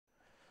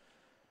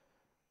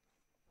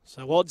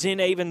So odds in,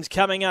 evens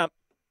coming up.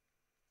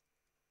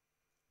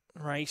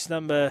 Race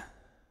number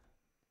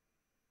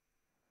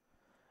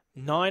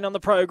 9 on the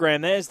program.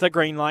 There's the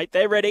green light.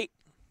 They're ready.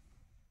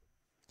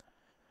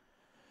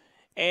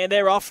 And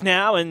they're off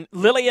now, and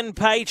Lillian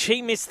Page,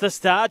 she missed the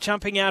start,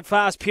 jumping out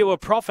fast, Pure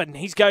Profit, and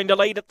he's going to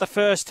lead at the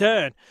first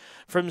turn.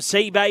 From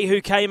Seabay, who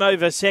came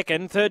over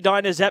second. Third,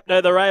 Dinah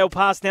Zapdo, the rail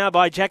passed now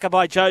by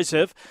Jacobi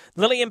Joseph.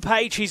 Lillian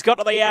Page, she's got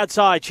to the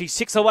outside. She's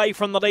 6 away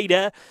from the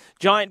leader.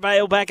 Giant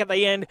Bale back at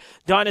the end.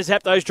 Dinah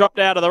Zapdo's dropped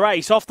out of the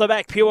race. Off the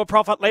back, Pure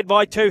Profit led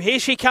by 2. Here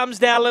she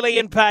comes now,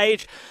 Lillian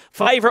Page.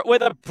 Favourite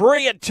with a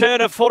brilliant turn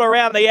of foot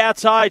around the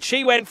outside.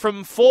 She went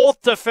from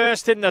 4th to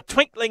 1st in the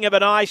twinkling of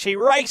an eye. She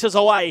races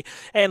away.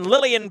 And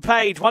Lillian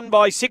Page won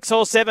by 6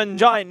 or 7.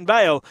 Giant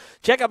Bale.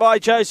 Jacobi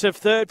Joseph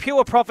 3rd.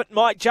 Pure Profit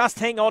might just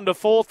hang on to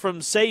 4th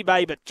from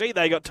Seabay, but gee,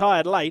 they got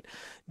tired late.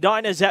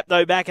 Dinah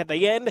Zapdo back at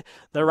the end.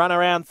 The run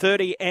around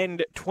 30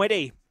 and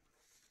 20.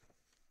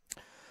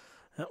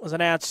 That was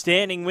an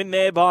outstanding win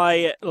there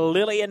by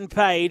Lillian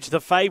Page.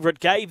 The favourite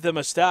gave them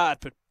a start,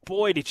 but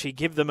boy, did she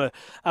give them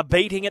a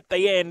beating at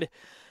the end.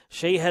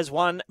 She has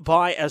won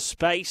by a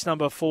space.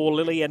 Number 4,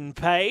 Lillian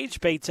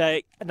Page, beats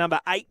number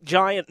 8,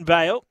 Giant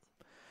Bale.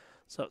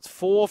 So it's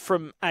 4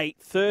 from 8.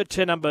 Third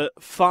to number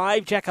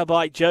 5,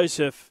 Jacobi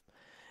Joseph.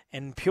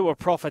 And Pure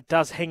Profit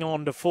does hang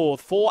on to 4th.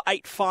 4,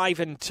 8, 5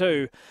 and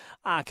 2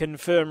 are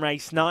confirmed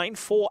race 9.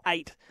 4,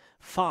 8,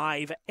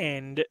 5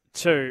 and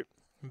 2.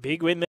 Big win there.